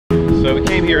So we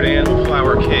came here to Animal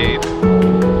Flower Cave.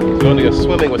 He's going to go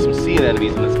swimming with some sea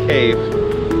anemones in this cave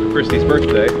for Christie's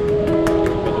birthday.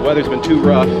 But the weather's been too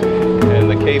rough and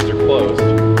the caves are closed.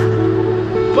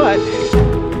 But,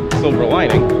 silver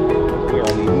lining, we are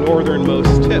on the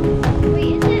northernmost tip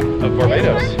of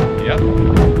Barbados. Yep.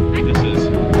 This is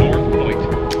North Point.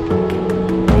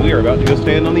 And we are about to go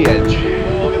stand on the edge.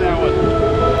 Oh, look at that one.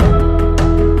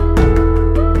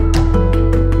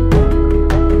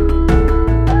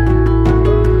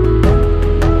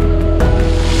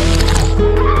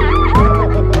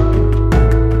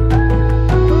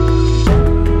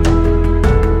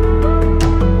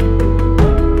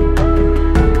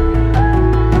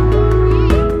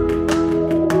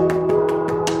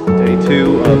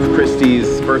 Of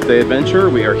Christie's birthday adventure.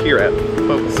 We are here at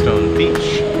Folkestone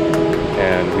Beach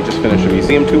and we just finished a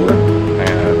museum tour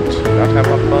and got to have a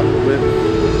lot of fun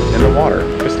in the water.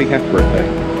 Christie, happy birthday.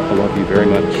 I love you very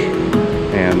much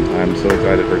and I'm so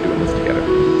excited we're doing this together.